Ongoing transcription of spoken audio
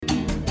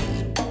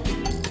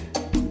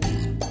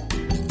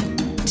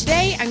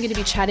going to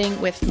be chatting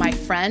with my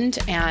friend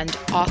and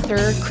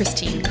author,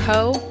 Christine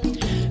Koh.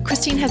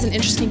 Christine has an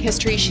interesting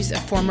history. She's a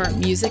former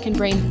music and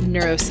brain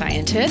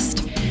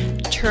neuroscientist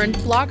turned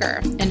blogger,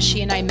 and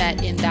she and I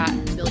met in that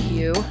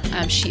milieu.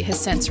 She has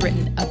since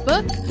written a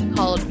book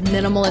called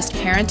Minimalist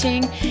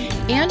Parenting,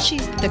 and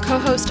she's the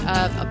co-host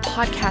of a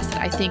podcast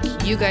that I think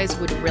you guys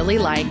would really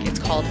like. It's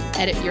called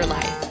Edit Your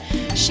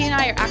Life. She and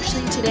I are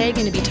actually today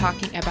going to be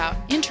talking about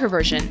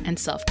introversion and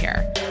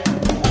self-care.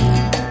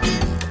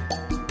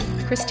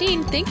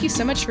 Christine, thank you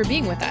so much for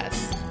being with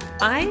us.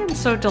 I am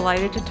so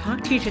delighted to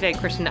talk to you today,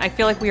 Kristen. I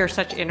feel like we are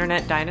such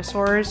internet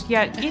dinosaurs,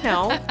 yet,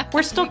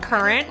 we're still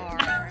current.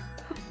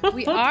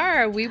 We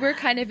are. We were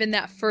kind of in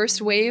that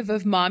first wave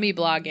of mommy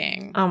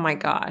blogging. Oh my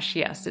gosh,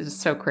 yes, it is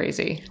so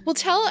crazy. Well,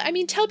 tell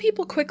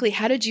people quickly,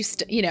 how did you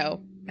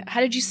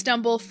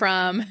stumble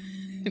from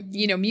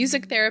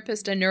music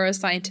therapist and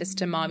neuroscientist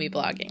to mommy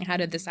blogging? How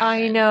did this happen?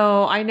 I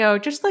know.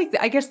 Just like,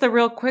 I guess the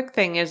real quick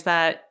thing is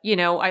that,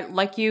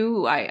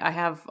 I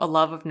have a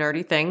love of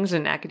nerdy things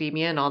and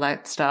academia and all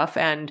that stuff.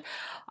 And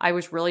I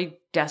was really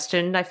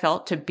destined, I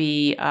felt, to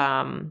be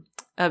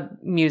a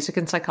music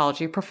and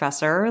psychology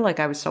professor.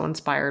 Like, I was so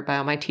inspired by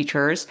all my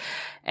teachers.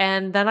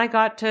 And then I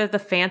got to the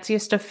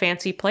fanciest of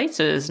fancy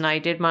places. And I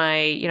did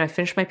I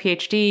finished my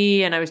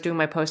PhD, and I was doing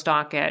my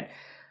postdoc at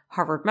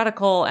Harvard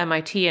Medical,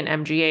 MIT, and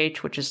MGH,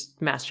 which is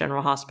Mass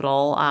General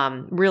Hospital.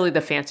 Really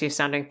the fanciest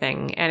sounding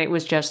thing. And it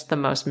was just the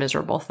most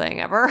miserable thing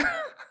ever.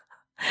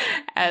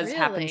 As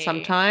happens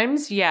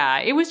sometimes. Yeah.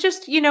 It was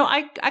just,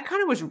 I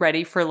kind of was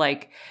ready for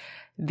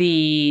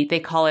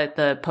they call it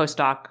the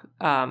postdoc,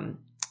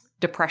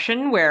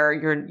 depression, where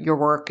your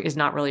work is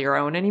not really your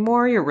own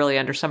anymore. You're really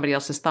under somebody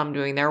else's thumb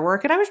doing their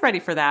work. And I was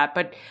ready for that.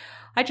 But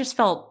I just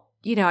felt,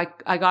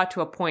 I got to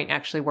a point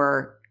actually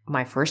where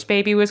my first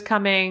baby was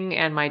coming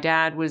and my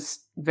dad was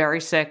very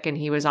sick and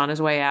he was on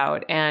his way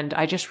out. And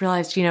I just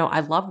realized, I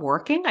love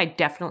working. I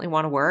definitely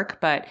want to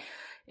work. But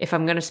if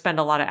I'm going to spend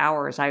a lot of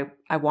hours, I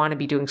want to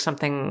be doing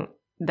something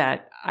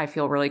that I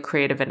feel really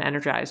creative and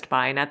energized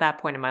by. And at that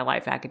point in my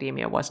life,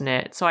 academia wasn't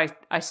it. So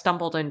I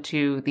stumbled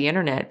into the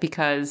internet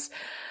because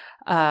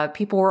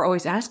people were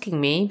always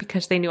asking me,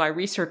 because they knew I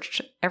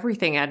researched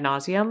everything ad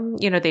nauseum.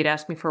 They'd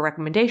ask me for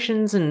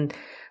recommendations. And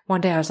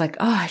one day I was like,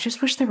 oh, I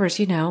just wish there was,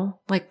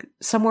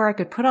 somewhere I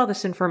could put all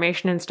this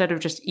information instead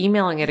of just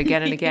emailing it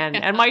again and again.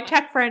 And my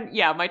tech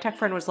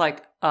friend was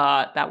like,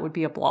 that would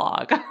be a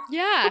blog.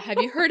 Yeah.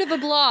 Have you heard of a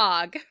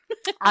blog?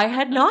 I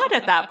had not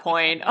at that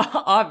point,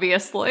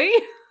 obviously.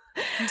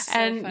 So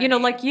and, funny.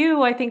 Like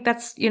you, I think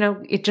that's,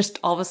 it just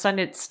all of a sudden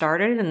it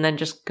started and then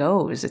just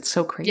goes. It's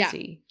so crazy.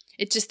 Yeah.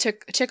 It just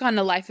took on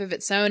a life of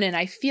its own. And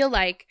I feel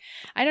like,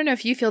 I don't know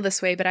if you feel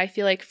this way, but I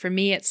feel like for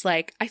me, it's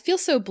like, I feel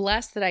so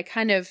blessed that I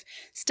kind of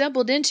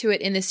stumbled into it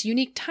in this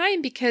unique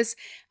time, because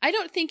I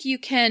don't think you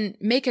can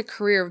make a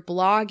career of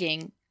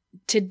blogging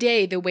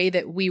today the way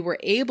that we were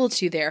able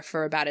to there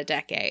for about a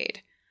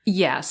decade.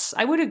 Yes,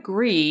 I would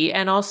agree.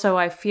 And also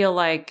I feel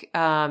like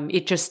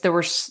there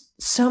were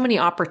so many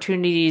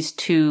opportunities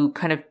to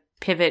kind of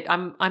pivot.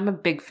 I'm a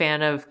big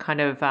fan of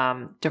kind of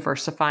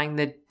diversifying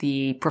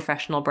the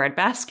professional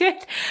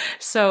breadbasket.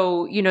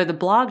 So, the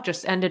blog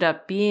just ended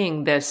up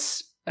being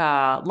this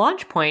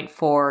launch point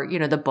for,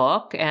 the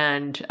book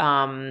and,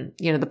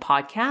 the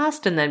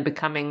podcast, and then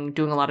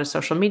doing a lot of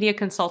social media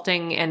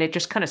consulting. And it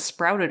just kind of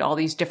sprouted all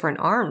these different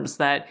arms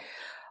that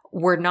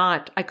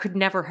I could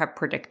never have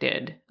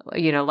predicted,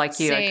 like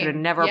you, I could have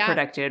never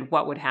predicted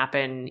what would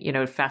happen,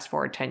 fast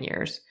forward 10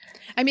 years.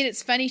 I mean,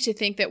 it's funny to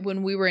think that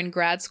when we were in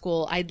grad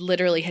school, I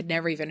literally had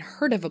never even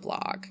heard of a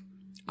blog.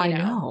 I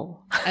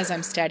know. As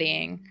I'm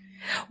studying.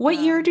 What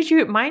year did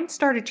you? Mine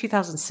started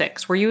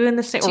 2006. Were you in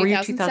the same? Or were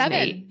you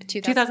 2008?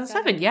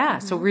 2007. Yeah.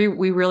 Mm-hmm. So we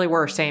really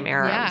were same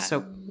era. Yeah.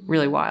 So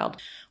really wild.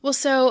 Well,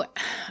 so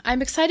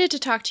I'm excited to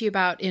talk to you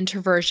about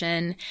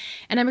introversion,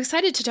 and I'm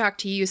excited to talk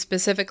to you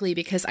specifically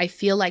because I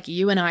feel like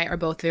you and I are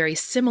both very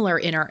similar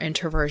in our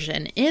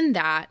introversion, in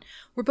that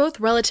we're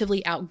both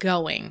relatively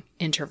outgoing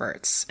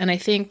introverts. And I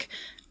think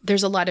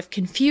there's a lot of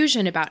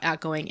confusion about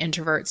outgoing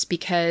introverts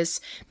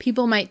because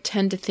people might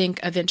tend to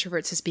think of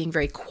introverts as being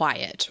very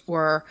quiet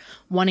or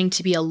wanting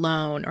to be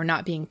alone or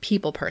not being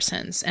people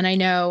persons. And I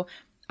know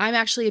I'm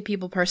actually a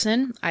people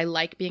person. I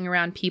like being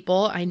around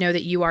people. I know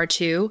that you are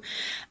too.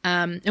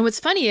 And what's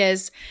funny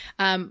is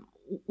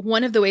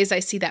one of the ways I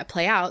see that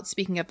play out,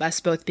 speaking of us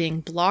both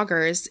being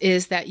bloggers,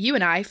 is that you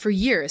and I for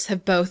years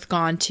have both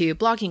gone to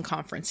blogging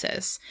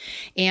conferences.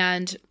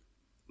 And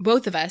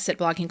both of us at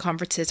blogging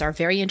conferences are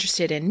very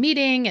interested in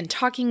meeting and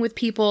talking with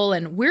people.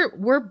 And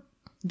we're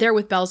there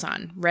with bells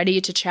on,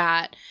 ready to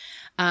chat.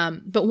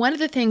 But one of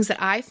the things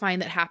that I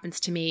find that happens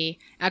to me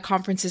at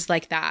conferences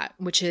like that,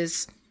 which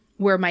is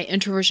where my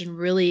introversion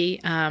really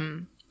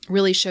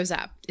shows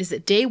up, is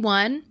that day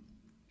one,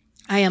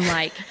 I am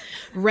like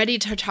ready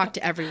to talk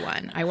to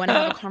everyone. I want to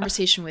have a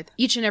conversation with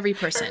each and every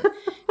person.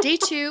 Day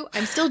two,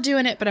 I'm still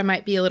doing it, but I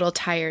might be a little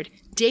tired.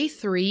 Day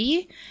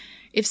three,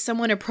 if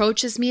someone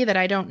approaches me that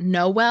I don't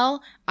know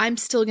well, I'm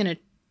still going to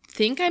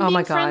think I'm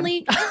being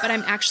friendly, but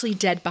I'm actually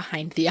dead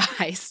behind the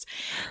eyes.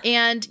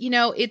 And,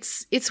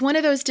 it's one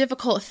of those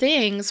difficult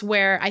things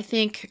where I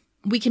think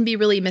we can be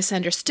really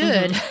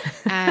misunderstood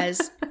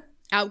as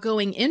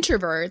outgoing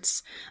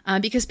introverts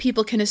because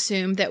people can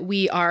assume that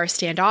we are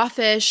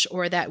standoffish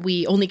or that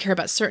we only care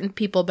about certain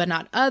people but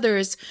not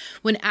others,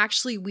 when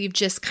actually we've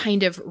just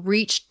kind of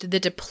reached the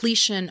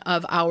depletion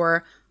of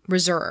our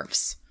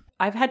reserves.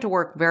 I've had to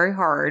work very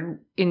hard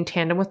in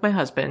tandem with my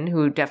husband,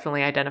 who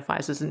definitely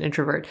identifies as an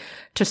introvert,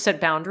 to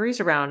set boundaries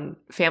around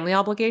family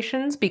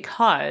obligations,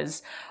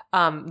 because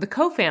the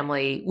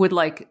co-family would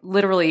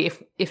literally,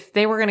 if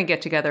they were going to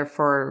get together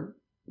for,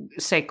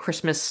 say,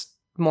 Christmas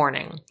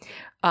morning,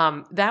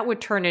 that would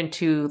turn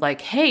into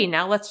hey,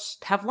 now let's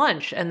have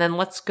lunch, and then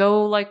let's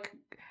go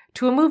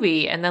to a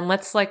movie, and then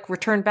let's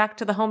return back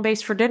to the home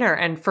base for dinner.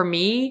 And for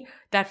me,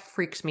 that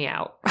freaks me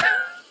out.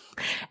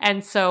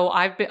 And so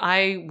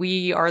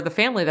we are the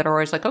family that are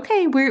always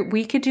okay,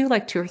 we could do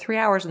 2 or 3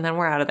 hours and then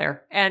we're out of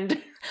there.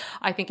 And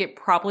I think it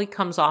probably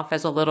comes off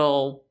as a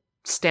little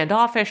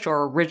standoffish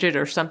or rigid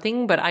or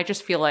something, but I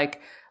just feel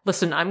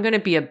listen, I'm going to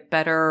be a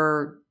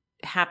better,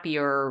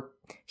 happier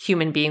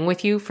human being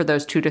with you for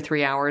those 2 to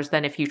 3 hours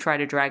than if you try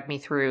to drag me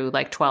through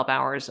 12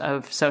 hours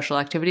of social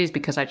activities,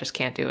 because I just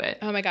can't do it.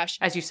 Oh my gosh.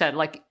 As you said,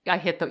 I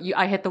hit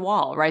the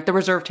wall, right? The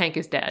reserve tank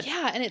is dead.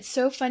 Yeah. And it's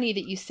so funny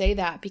that you say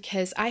that,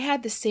 because I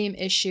had the same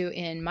issue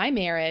in my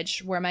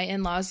marriage where my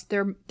in-laws,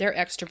 they're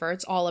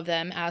extroverts, all of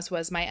them, as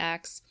was my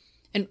ex.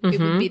 And it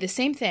would be the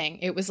same thing.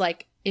 It was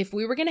if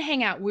we were going to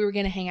hang out, we were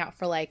going to hang out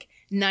for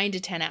 9 to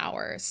 10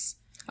 hours.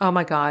 Oh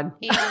my God.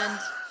 And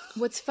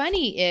what's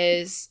funny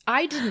is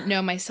I didn't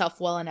know myself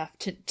well enough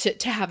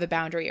to have a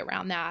boundary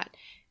around that.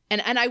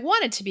 And I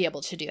wanted to be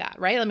able to do that,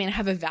 right? I mean, I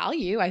have a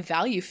value. I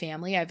value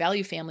family. I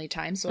value family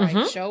time. So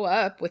I show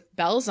up with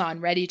bells on,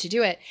 ready to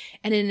do it.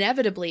 And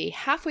inevitably,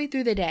 halfway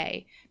through the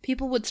day,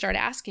 people would start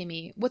asking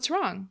me, what's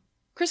wrong?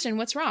 Kristen,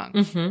 what's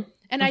wrong?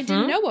 And I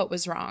didn't know what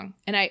was wrong.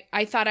 And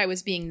I thought I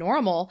was being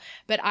normal.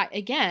 But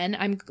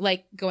I'm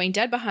going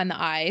dead behind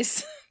the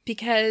eyes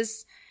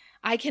because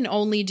I can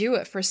only do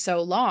it for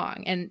so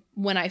long. And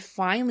when I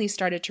finally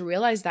started to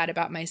realize that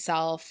about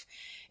myself,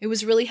 it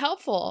was really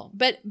helpful.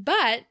 But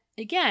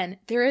again,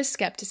 there is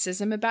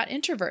skepticism about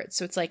introverts.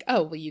 So it's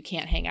oh, well, you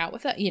can't hang out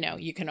with it.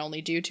 You can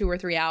only do 2 or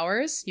 3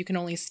 hours. You can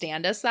only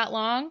stand us that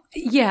long.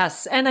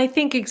 Yes. And I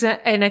think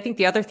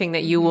the other thing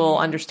that you will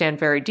understand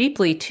very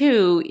deeply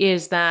too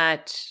is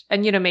that,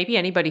 and maybe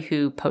anybody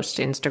who posts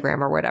to Instagram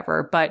or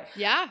whatever, but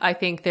yeah, I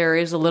think there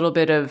is a little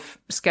bit of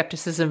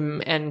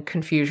skepticism and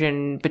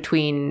confusion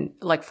between,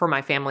 for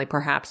my family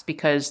perhaps,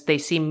 because they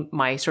see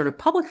my sort of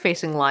public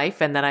facing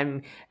life and that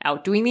I'm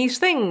out doing these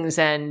things,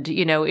 and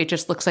it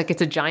just looks like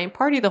it's a giant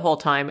party the whole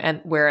time,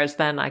 and whereas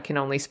then I can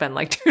only spend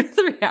 2 to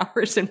 3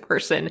 hours in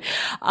person.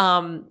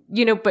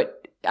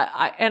 But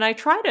I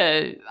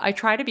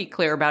try to be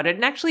clear about it.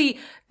 And actually,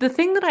 the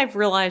thing that I've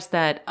realized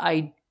that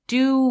I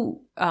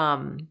do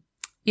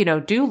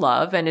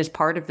love and is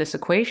part of this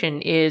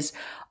equation is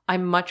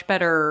I'm much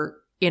better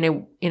in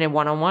a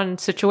one-on-one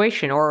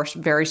situation or a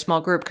very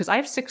small group, because I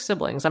have 6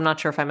 siblings. I'm not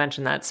sure if I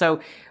mentioned that. So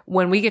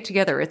when we get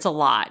together, it's a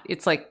lot.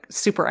 It's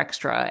super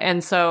extra.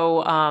 And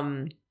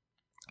so,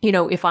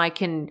 if I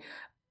can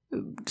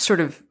sort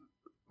of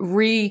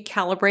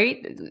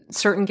recalibrate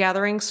certain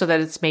gatherings so that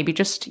it's maybe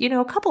just,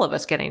 a couple of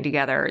us getting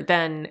together,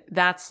 then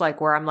that's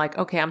where I'm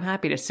okay, I'm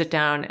happy to sit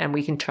down and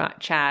we can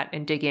chat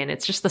and dig in.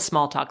 It's just the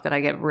small talk that I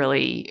get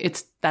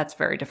that's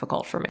very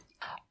difficult for me.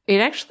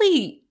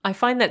 I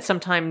find that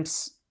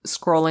sometimes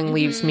scrolling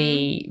leaves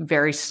me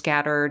very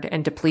scattered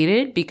and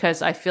depleted,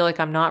 because I feel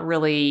I'm not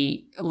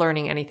really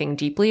learning anything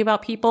deeply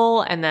about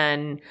people. And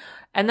then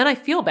I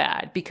feel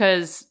bad,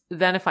 because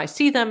then if I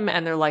see them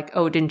and they're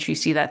oh, didn't you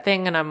see that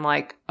thing? And I'm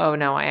oh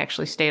no, I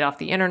actually stayed off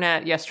the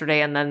internet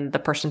yesterday. And then the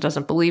person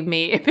doesn't believe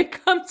me. It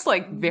becomes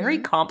very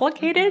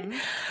complicated.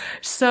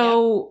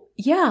 So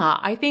yeah,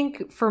 I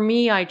think for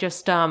me, I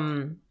just,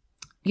 also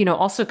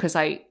because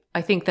I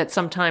think that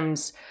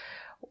sometimes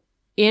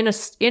in a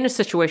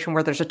situation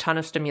where there's a ton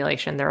of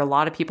stimulation, there are a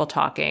lot of people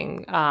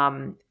talking,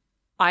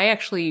 I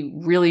actually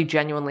really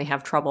genuinely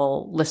have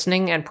trouble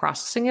listening and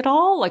processing it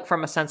all,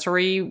 from a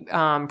sensory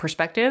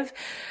perspective.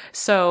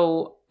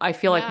 So I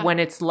feel when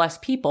it's less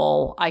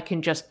people, I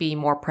can just be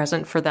more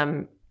present for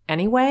them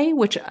anyway,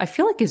 which I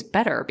feel is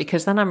better,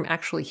 because then I'm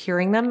actually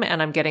hearing them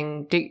and I'm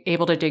getting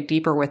able to dig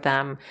deeper with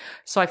them.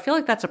 So I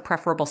feel that's a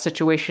preferable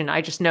situation.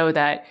 I just know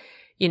that,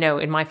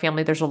 in my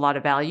family, there's a lot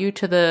of value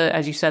to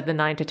as you said, the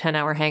 9 to 10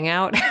 hour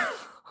hangout.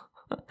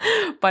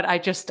 But I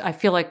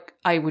feel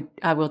I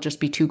will just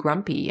be too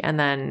grumpy, and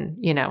then,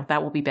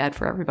 that will be bad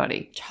for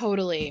everybody.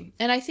 Totally.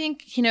 And I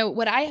think,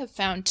 what I have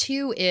found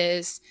too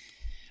is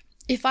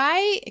if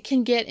I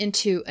can get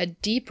into a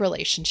deep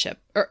relationship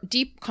or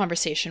deep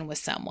conversation with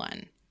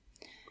someone,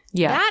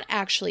 that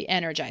actually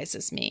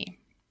energizes me.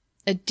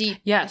 A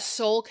deep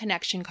soul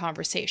connection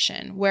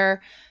conversation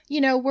where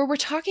we're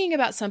talking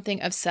about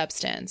something of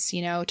substance,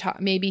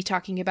 maybe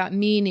talking about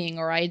meaning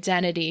or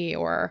identity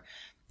or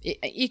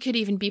it could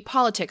even be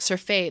politics or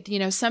faith,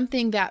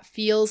 something that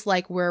feels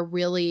like we're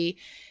really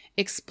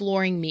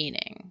exploring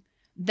meaning.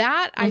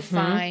 That I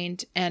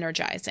find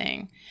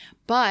energizing.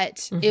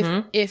 But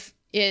if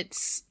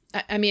it's,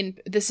 I mean,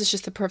 this is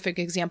just the perfect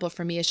example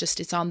for me.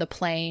 It's on the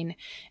plane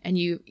and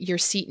your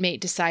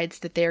seatmate decides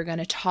that they're going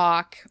to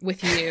talk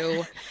with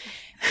you,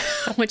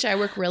 which I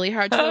work really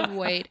hard to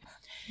avoid.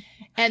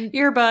 And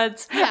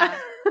earbuds. Yeah.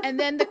 And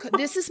then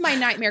this is my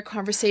nightmare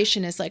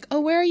conversation is like, oh,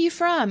 where are you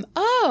from?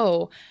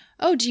 Oh,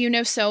 do you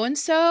know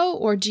so-and-so?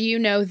 Or do you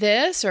know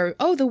this? Or,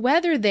 oh, the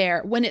weather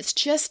there. When it's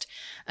just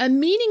a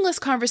meaningless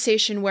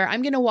conversation where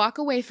I'm going to walk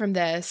away from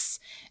this,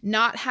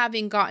 not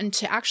having gotten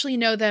to actually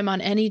know them on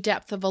any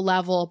depth of a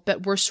level,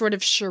 but we're sort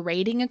of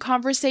charading a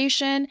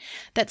conversation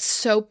that's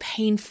so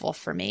painful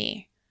for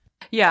me.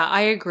 Yeah,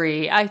 I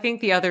agree. I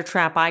think the other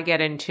trap I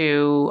get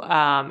into,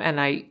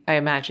 and I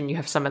imagine you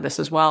have some of this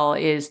as well,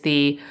 is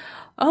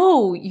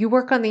oh, you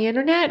work on the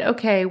internet?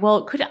 Okay,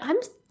 well,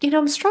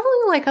 I'm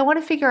struggling. Like, I want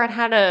to figure out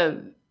how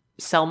to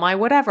sell my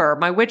whatever,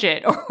 my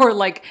widget, or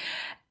like,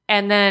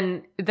 and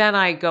then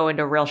I go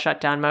into real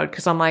shutdown mode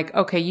because I'm like,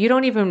 okay, you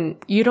don't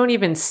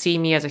even see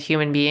me as a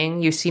human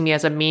being. You see me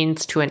as a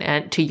means to an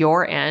end, to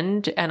your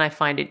end, and I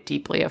find it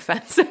deeply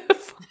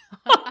offensive.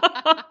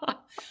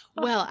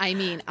 Well, I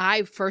mean,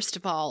 I first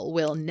of all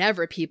will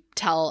never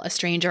tell a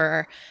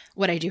stranger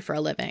what I do for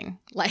a living.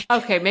 Like,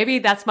 okay, maybe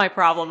that's my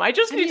problem. I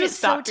just need to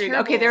stop doing.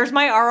 Okay, there's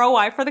my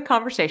ROI for the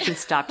conversation.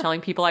 Stop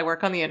telling people I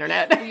work on the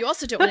internet. You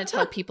also don't want to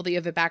tell people that you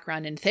have a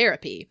background in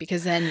therapy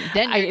because then you're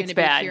going to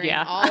be hearing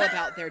all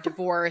about their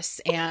divorce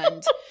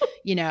and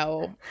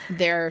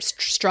their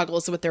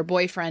struggles with their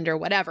boyfriend or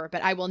whatever.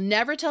 But I will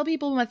never tell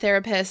people I'm a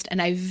therapist,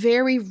 and I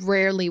very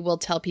rarely will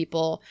tell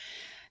people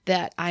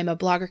that I'm a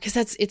blogger because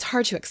it's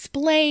hard to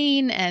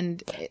explain,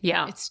 and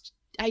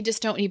I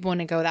just don't even want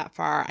to go that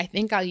far. I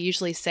think I'll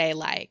usually say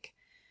like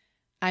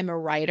I'm a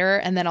writer,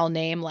 and then I'll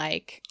name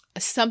like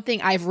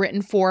something I've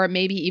written for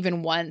maybe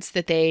even once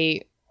that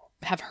they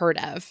have heard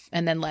of,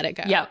 and then let it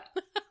go. Yeah.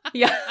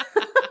 Yeah.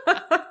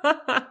 Like,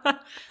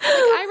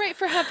 I write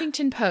for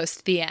Huffington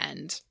Post, the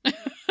end.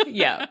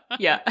 Yeah.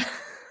 Yeah.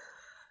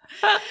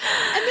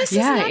 And this is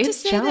not to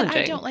say that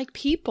I don't like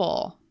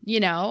people.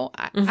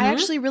 I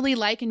actually really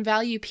like and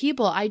value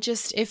people.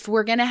 If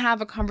we're going to have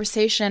a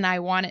conversation, I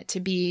want it to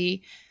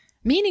be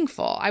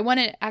meaningful. I want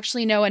to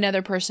actually know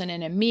another person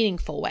in a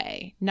meaningful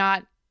way,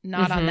 not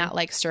on that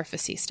like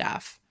surfacey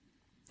stuff.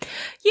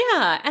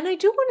 Yeah. And I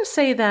do want to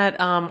say that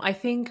I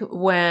think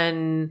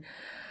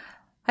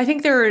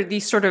there are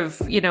these sort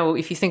of,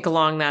 if you think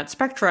along that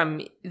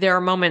spectrum, there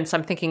are moments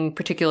I'm thinking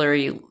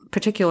particularly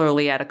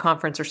at a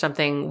conference or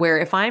something where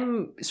if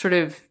I'm sort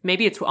of,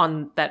 maybe it's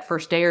on that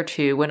first day or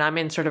two when I'm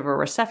in sort of a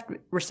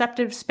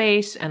receptive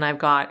space and I've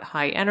got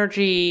high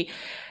energy,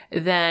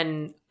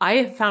 then I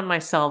have found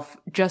myself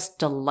just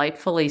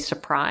delightfully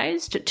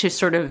surprised to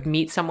sort of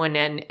meet someone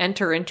and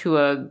enter into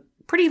a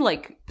pretty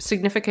like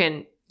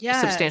significant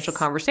substantial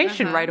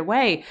conversation right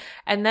away.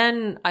 And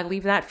then I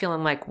leave that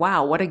feeling like,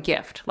 wow, what a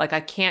gift. Like I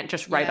can't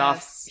just write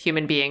off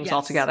human beings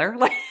altogether.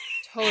 Like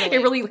totally.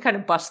 It really kind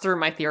of busts through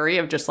my theory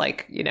of just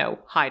like,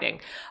 hiding.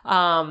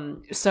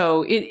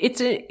 So it's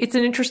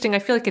an interesting, I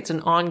feel like it's an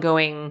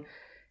ongoing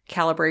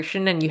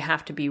calibration, and you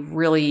have to be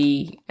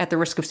really, at the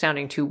risk of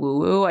sounding too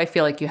woo-woo, I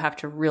feel like you have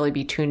to really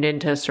be tuned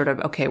into sort of,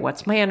 okay,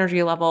 what's my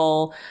energy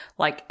level?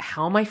 Like,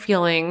 how am I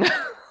feeling?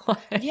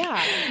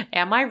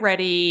 Am I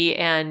ready?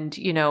 And,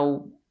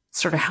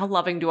 sort of how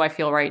loving do I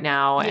feel right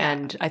now? Yeah.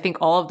 And I think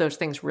all of those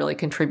things really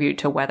contribute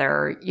to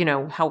whether,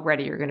 how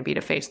ready you're going to be to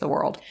face the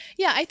world.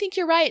 Yeah, I think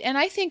you're right. And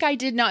I think I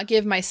did not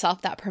give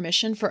myself that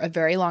permission for a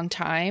very long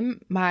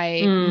time.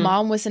 My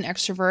mom was an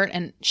extrovert,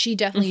 and she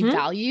definitely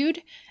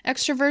valued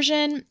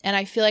extroversion. And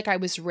I feel like I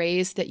was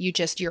raised that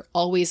you're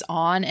always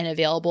on and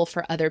available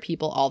for other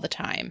people all the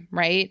time,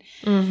 right?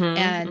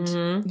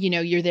 And,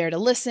 you're there to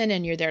listen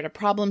and you're there to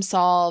problem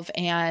solve.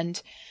 And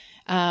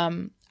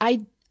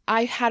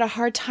I had a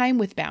hard time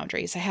with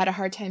boundaries. I had a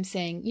hard time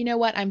saying, you know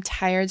what, I'm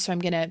tired, so I'm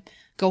going to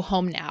go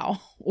home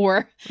now.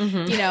 Or,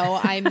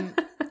 I'm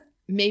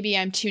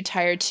too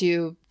tired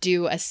to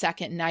do a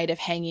second night of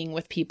hanging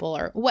with people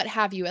or what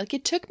have you. Like,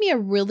 it took me a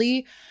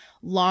really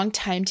long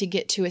time to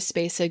get to a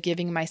space of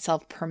giving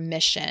myself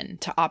permission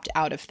to opt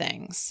out of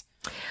things.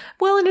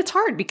 Well, and it's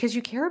hard because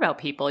you care about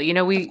people.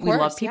 We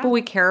love people,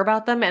 we care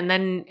about them.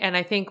 And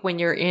I think when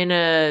you're in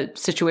a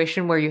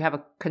situation where you have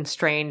a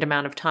constrained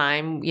amount of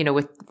time,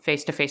 with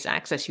face-to-face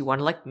access, you want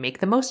to like make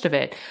the most of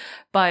it.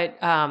 But,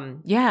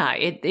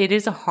 it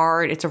is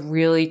it's a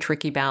really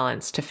tricky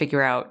balance to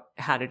figure out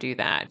how to do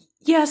that.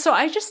 Yeah. So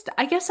I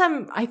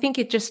think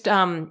it just,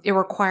 it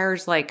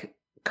requires like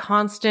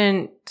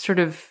constant sort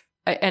of,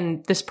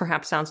 and this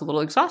perhaps sounds a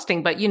little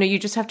exhausting, but, you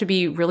just have to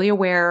be really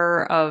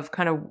aware of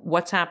kind of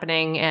what's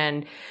happening.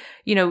 And,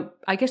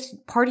 I guess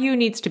part of you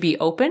needs to be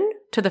open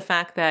to the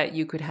fact that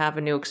you could have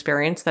a new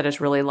experience that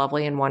is really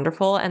lovely and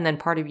wonderful. And then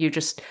part of you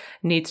just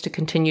needs to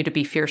continue to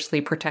be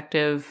fiercely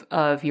protective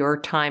of your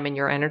time and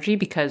your energy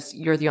because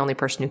you're the only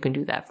person who can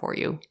do that for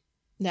you.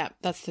 Yeah,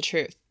 that's the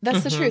truth.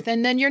 That's the truth.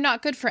 And then you're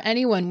not good for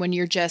anyone when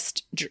you're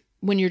just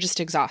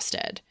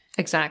exhausted.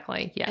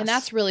 Exactly. Yes. And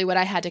that's really what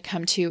I had to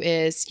come to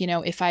is,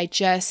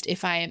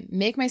 if I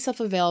make myself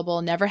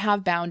available, never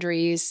have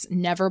boundaries,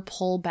 never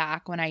pull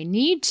back when I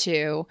need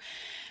to,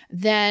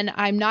 then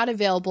I'm not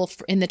available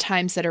in the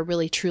times that are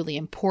really truly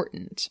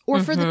important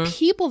or for the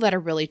people that are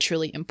really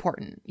truly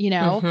important,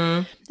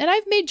 And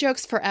I've made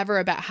jokes forever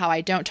about how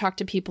I don't talk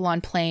to people on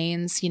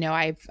planes.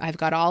 I've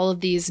got all of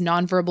these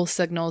nonverbal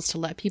signals to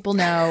let people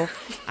know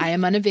I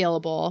am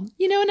unavailable,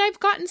 and I've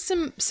gotten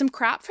some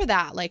crap for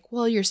that. Like,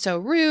 well, you're so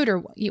rude or,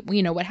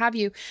 what have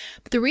you.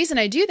 But the reason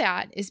I do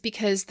that is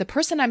because the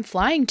person I'm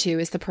flying to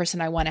is the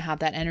person I want to have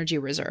that energy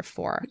reserve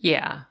for.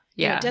 Yeah.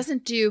 Yeah. It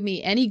doesn't do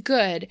me any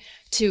good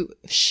to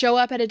show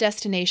up at a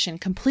destination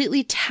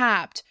completely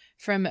tapped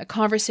from a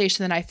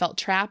conversation that I felt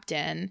trapped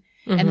in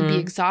and then be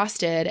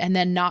exhausted and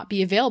then not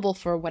be available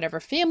for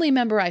whatever family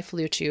member I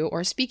flew to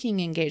or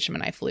speaking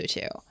engagement I flew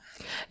to.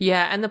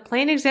 Yeah. And the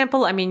plane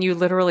example, I mean, you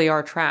literally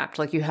are trapped.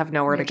 Like you have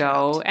nowhere to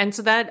go. And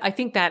so I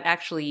think that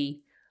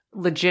actually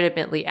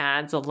legitimately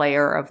adds a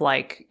layer of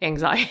like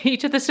anxiety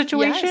to the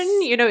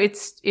situation.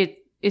 Yes.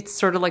 It's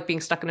sort of like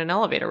being stuck in an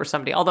elevator with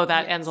somebody, although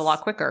that ends a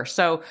lot quicker.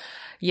 So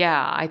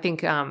yeah, I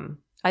think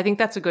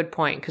that's a good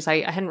point because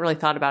I hadn't really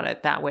thought about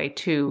it that way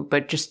too,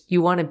 but just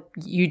you want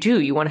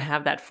to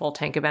have that full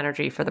tank of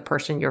energy for the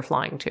person you're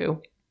flying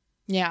to.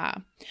 Yeah.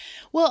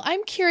 Well,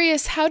 I'm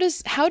curious, how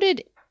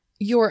did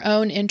your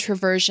own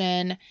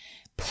introversion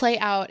play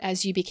out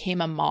as you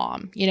became a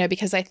mom?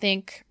 Because I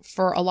think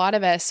for a lot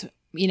of us,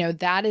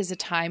 that is a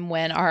time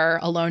when our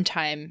alone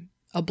time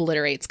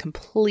obliterates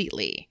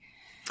completely.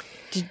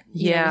 Did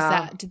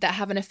that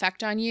have an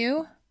effect on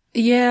you?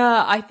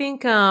 Yeah, I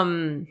think,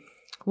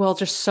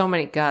 just so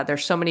many,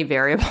 there's so many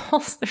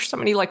variables. There's so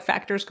many like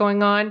factors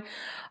going on.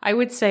 I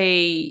would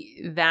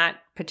say that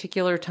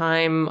particular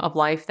time of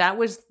life, that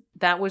was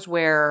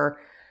where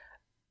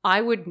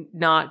I would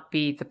not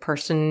be the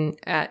person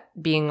at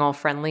being all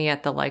friendly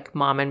at the like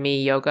mom and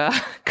me yoga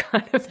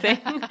kind of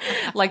thing.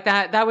 Like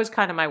that was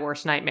kind of my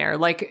worst nightmare.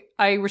 Like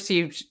I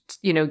received,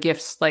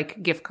 gifts,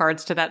 like gift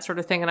cards to that sort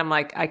of thing. And I'm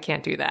like, I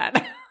can't do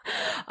that.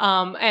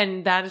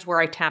 And that is where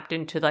I tapped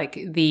into like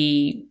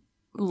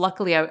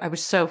luckily I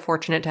was so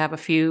fortunate to have a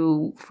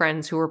few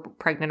friends who were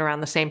pregnant around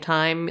the same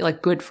time,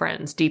 like good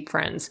friends, deep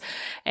friends.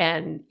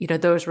 And,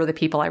 those were the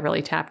people I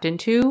really tapped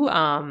into,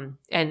 and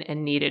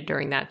needed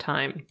during that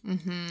time.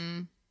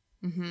 Mm-hmm.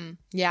 Mm-hmm.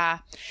 Yeah.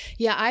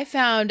 Yeah. I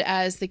found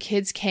as the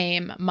kids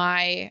came,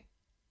 my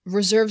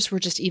reserves were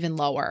just even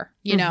lower,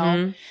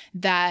 and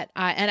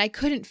I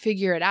couldn't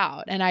figure it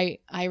out. And I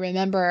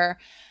remember,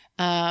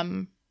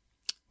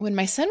 when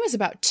my son was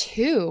about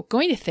 2,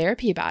 going to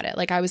therapy about it,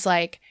 like I was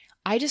like,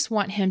 I just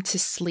want him to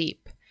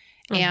sleep.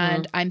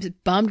 And I'm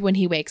bummed when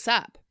he wakes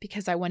up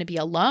because I want to be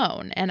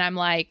alone. And I'm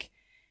like,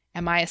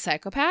 am I a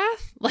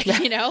psychopath? Like,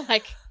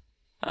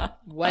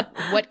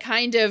 what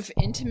kind of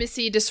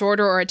intimacy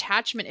disorder or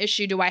attachment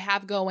issue do I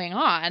have going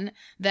on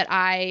that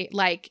I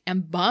like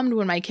am bummed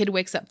when my kid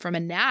wakes up from a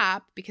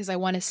nap because I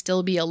want to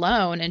still be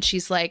alone? And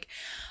she's like,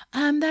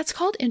 that's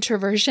called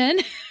introversion.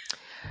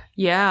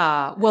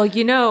 Yeah. Well,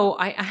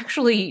 I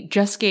actually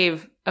just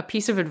gave a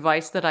piece of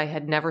advice that I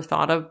had never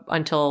thought of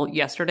until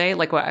yesterday.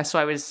 So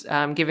I was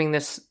I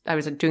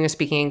was doing a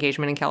speaking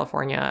engagement in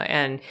California,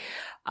 and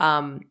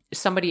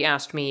somebody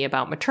asked me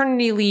about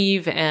maternity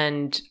leave,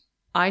 and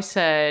I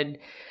said,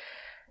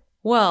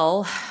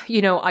 well,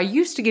 I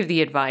used to give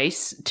the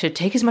advice to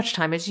take as much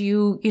time as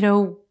you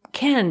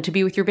can to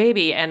be with your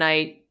baby. And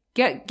I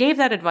gave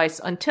that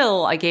advice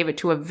until I gave it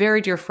to a very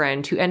dear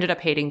friend who ended up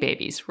hating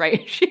babies,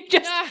 right?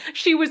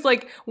 She was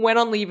like, went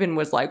on leave and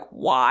was like,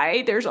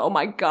 why? Oh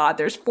my God,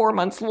 there's 4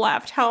 months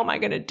left. How am I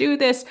going to do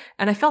this?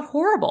 And I felt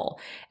horrible.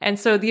 And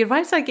so the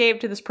advice I gave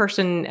to this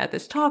person at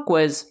this talk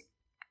was,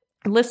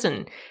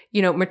 listen,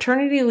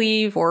 maternity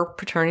leave or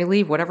paternity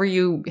leave, whatever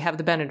you have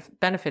the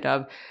benefit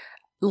of,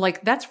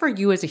 like that's for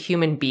you as a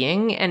human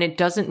being. And it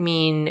doesn't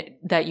mean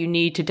that you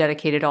need to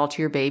dedicate it all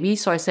to your baby.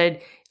 So I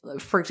said,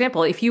 for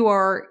example, if you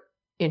are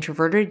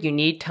introverted, you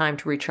need time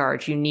to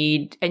recharge. And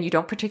you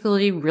don't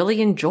particularly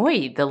really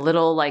enjoy the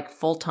little like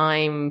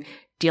full-time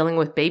dealing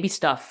with baby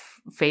stuff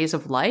phase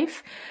of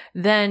life,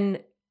 then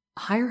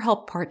hire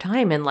help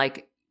part-time and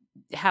like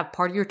have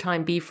part of your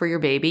time be for your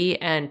baby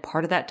and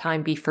part of that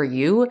time be for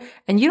you.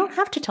 And you don't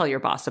have to tell your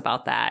boss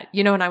about that,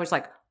 and I was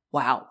like,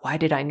 wow, why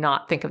did I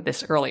not think of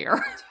this earlier?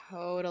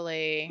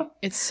 Totally.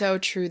 It's so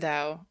true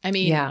though. I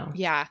mean,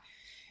 yeah.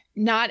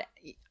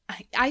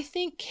 I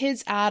think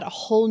kids add a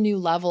whole new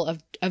level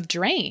of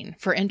drain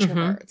for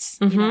introverts.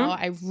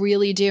 I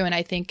really do. And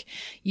I think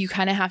you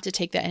kind of have to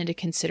take that into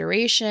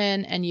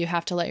consideration and you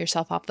have to let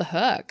yourself off the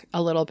hook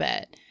a little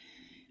bit,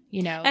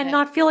 and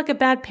not feel like a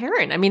bad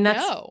parent. I mean,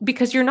 that's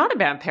because you're not a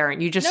bad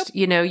parent. You just,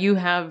 you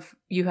have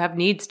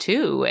needs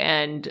too.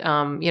 And,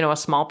 a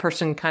small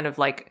person kind of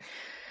like,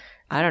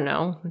 I don't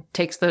know,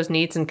 takes those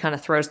needs and kind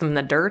of throws them in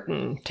the dirt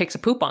and takes a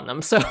poop on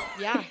them. So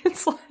yeah,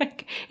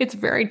 it's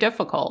very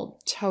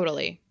difficult.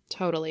 Totally.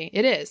 Totally.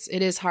 It is.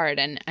 It is hard.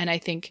 And I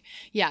think,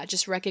 yeah,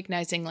 just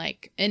recognizing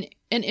like an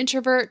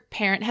introvert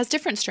parent has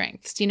different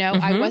strengths. You know,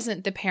 I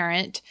wasn't the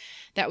parent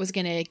that was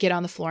going to get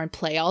on the floor and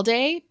play all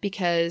day,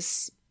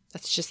 because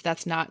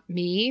that's not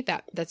me.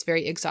 That's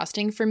very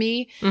exhausting for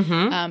me.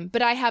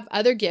 But I have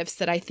other gifts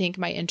that I think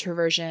my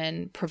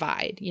introversion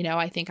provide. You know,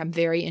 I think I'm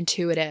very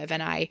intuitive,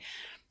 and I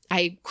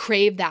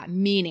crave that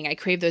meaning. I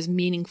crave those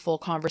meaningful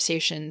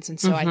conversations. And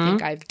so I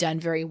think I've done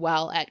very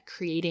well at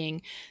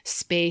creating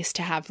space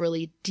to have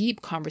really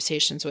deep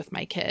conversations with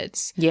my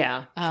kids.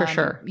 Yeah, for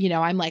sure. You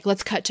know, I'm like,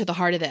 let's cut to the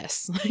heart of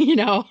this, you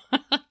know?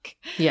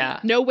 Yeah.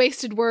 No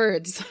wasted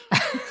words.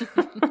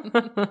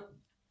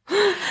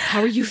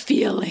 How are you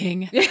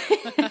feeling?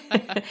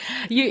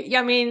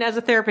 I mean, as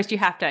a therapist, you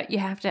have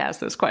to ask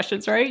those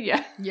questions, right?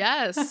 Yeah.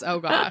 Yes. Oh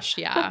gosh.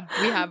 Yeah.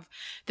 We have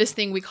this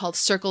thing we call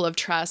circle of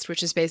trust,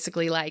 which is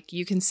basically like,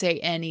 you can say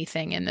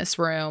anything in this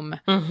room,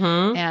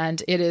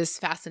 and it is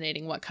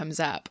fascinating what comes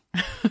up.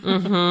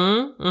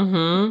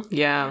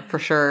 Yeah, for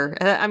sure.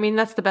 I mean,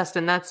 that's the best.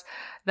 And that's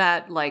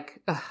that,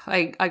 like,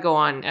 I go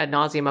on ad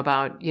nauseum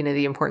about, you know,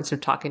 the importance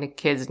of talking to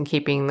kids and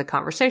keeping the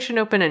conversation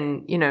open,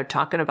 and, you know,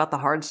 talking about the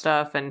hard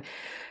stuff. And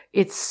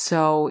it's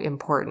so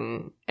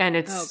important. And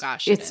it's, oh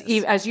gosh,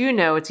 as you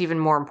know, it's even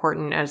more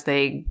important as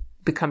they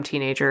become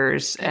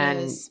teenagers,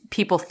 and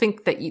people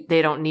think that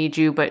they don't need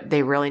you, but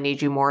they really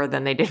need you more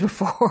than they did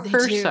before.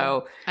 They do.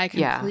 So I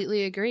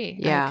completely agree.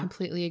 Yeah. I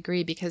completely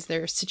agree, because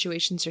their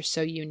situations are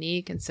so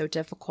unique and so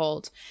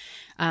difficult,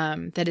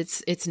 that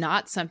it's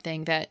not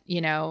something that, you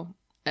know,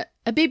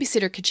 a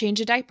babysitter could change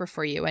a diaper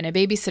for you, and a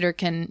babysitter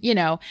can, you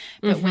know,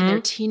 but when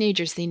they're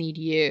teenagers, they need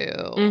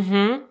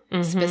you,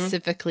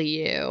 specifically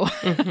you.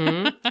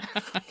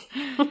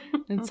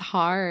 It's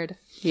hard.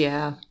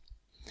 Yeah.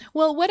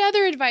 Well, what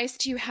other advice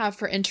do you have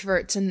for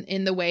introverts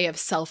in the way of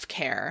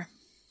self-care?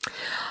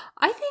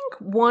 I think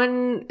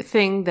one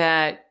thing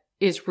that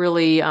is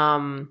really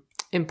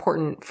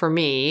important for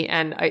me,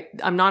 and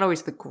I'm not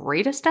always the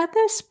greatest at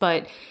this,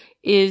 but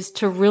is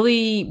to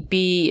really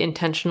be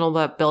intentional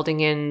about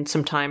building in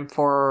some time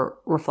for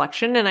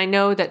reflection. And I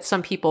know that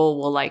some people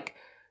will like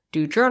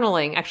do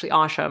journaling. Actually,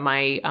 Asha,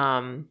 my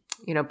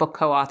book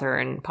co-author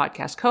and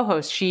podcast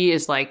co-host, she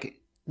is like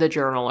the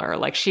journaler.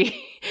 Like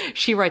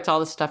she writes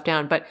all this stuff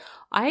down. But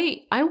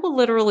I will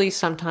literally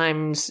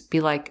sometimes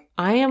be like,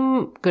 I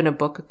am going to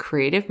book a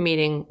creative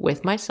meeting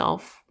with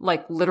myself,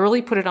 like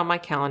literally put it on my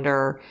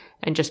calendar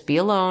and just be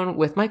alone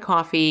with my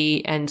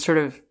coffee and sort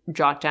of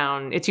jot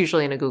down. It's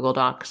usually in a Google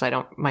Doc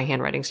because my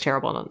handwriting's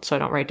terrible, so I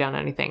don't write down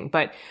anything.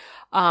 But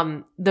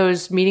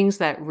those meetings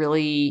that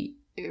really,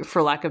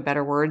 for lack of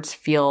better words,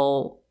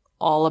 feel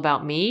all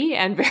about me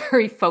and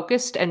very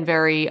focused and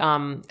very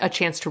a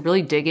chance to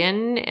really dig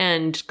in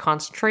and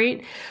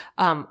concentrate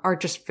are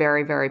just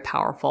very, very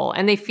powerful.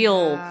 And they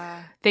feel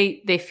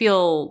they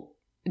feel,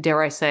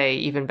 dare I say,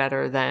 even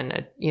better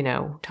than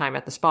time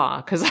at the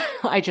spa, because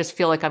I just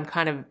feel like I'm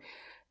kind of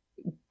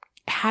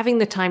having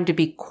the time to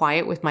be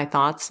quiet with my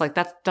thoughts. Like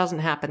that doesn't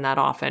happen that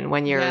often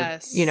when you're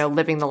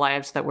living the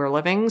lives that we're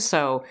living.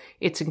 So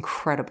it's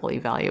incredibly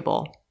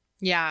valuable.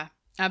 Yeah,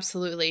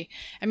 absolutely.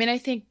 I mean, I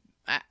think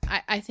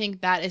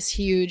that is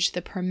huge.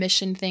 The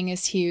permission thing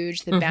is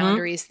huge. The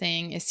boundaries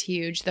thing is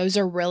huge. Those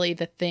are really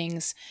the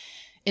things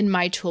in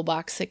my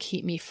toolbox that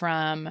keep me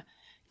from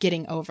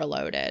getting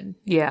overloaded.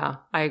 Yeah,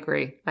 I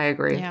agree.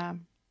 Yeah.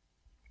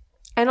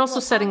 And also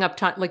setting up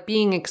time, like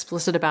being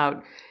explicit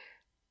about,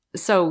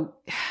 so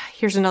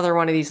here's another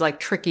one of these like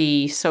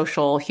tricky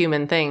social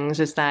human things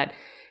is that,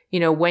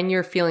 when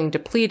you're feeling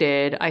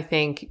depleted, I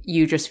think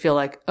you just feel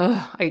like,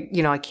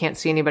 I can't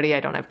see anybody.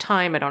 I don't have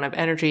time. I don't have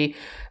energy.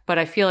 But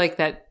I feel like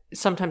that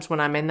sometimes when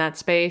I'm in that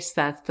space,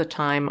 that's the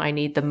time I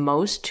need the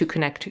most to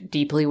connect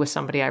deeply with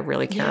somebody I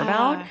really care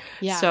about.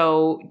 Yeah.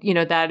 So,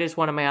 that is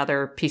one of my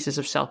other pieces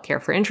of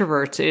self-care for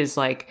introverts is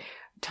like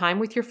time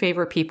with your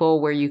favorite people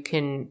where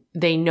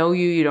they know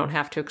you don't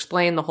have to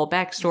explain the whole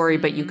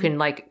backstory, but you can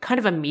like kind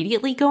of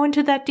immediately go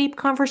into that deep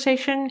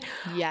conversation.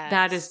 Yes.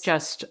 That is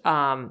just,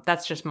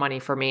 that's just money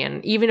for me.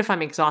 And even if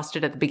I'm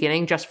exhausted at the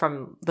beginning, just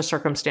from the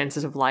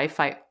circumstances of life,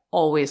 I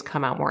always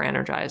come out more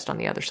energized on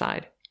the other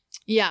side.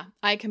 Yeah,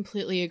 I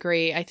completely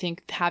agree. I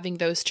think having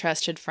those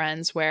trusted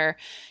friends where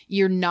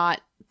you're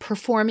not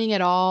performing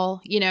at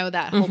all,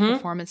 that whole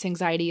performance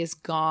anxiety is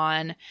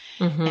gone,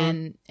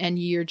 and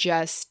you're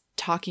just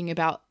talking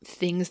about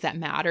things that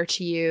matter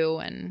to you,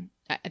 and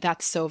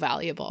that's so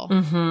valuable.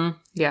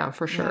 Yeah,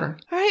 for sure.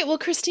 Yeah. All right. Well,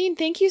 Christine,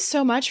 thank you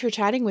so much for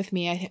chatting with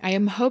me. I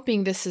am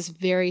hoping this is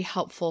very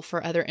helpful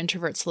for other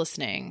introverts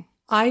listening.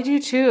 I do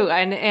too.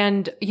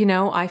 And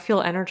I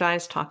feel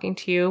energized talking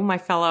to you, my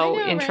fellow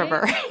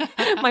introvert,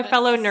 right? My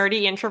fellow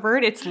nerdy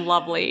introvert. It's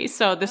lovely.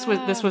 So this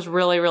was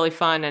really, really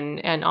fun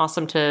and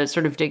awesome to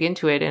sort of dig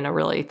into it in a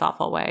really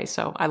thoughtful way.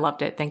 So I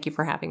loved it. Thank you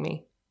for having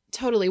me.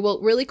 Totally. Well,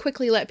 really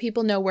quickly let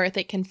people know where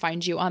they can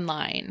find you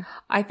online.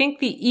 I think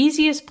the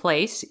easiest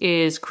place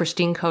is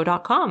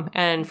christineco.com.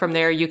 And from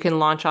there, you can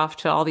launch off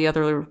to all the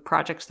other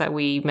projects that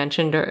we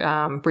mentioned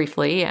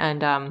briefly.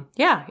 And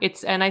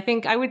and I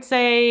think I would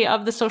say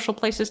of the social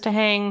places to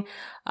hang,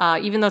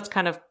 even though it's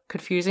kind of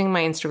confusing,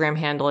 my Instagram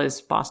handle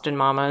is Boston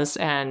Mamas.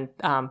 And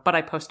but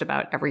I post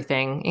about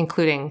everything,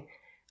 including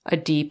a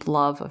deep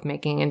love of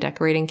making and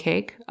decorating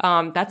cake.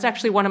 That's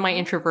actually one of my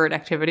introvert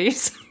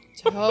activities.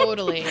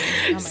 Totally.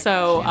 Oh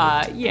so,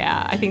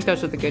 I think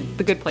those are the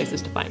good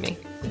places to find me.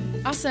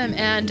 Awesome.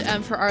 And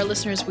for our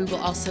listeners, we will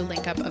also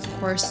link up, of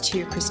course,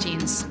 to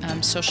Christine's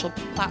social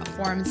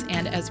platforms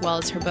and as well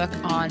as her book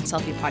on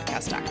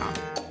selfiepodcast.com.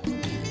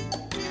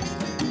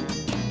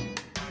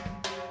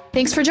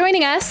 Thanks for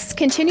joining us.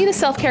 Continue the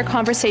self-care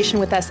conversation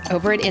with us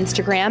over at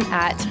Instagram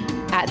at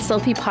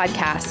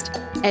selfiepodcast.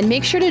 And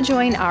make sure to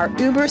join our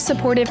uber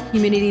supportive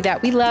community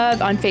that we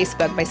love on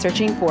Facebook by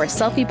searching for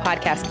Selfie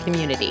Podcast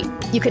Community.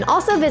 You can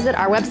also visit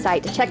our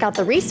website to check out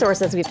the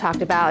resources we've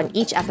talked about in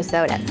each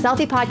episode at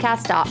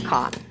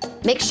selfiepodcast.com.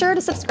 Make sure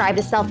to subscribe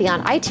to Selfie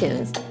on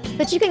iTunes so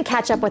that you can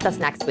catch up with us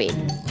next week.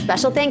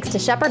 Special thanks to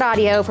Shepherd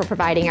Audio for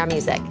providing our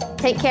music.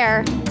 Take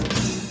care.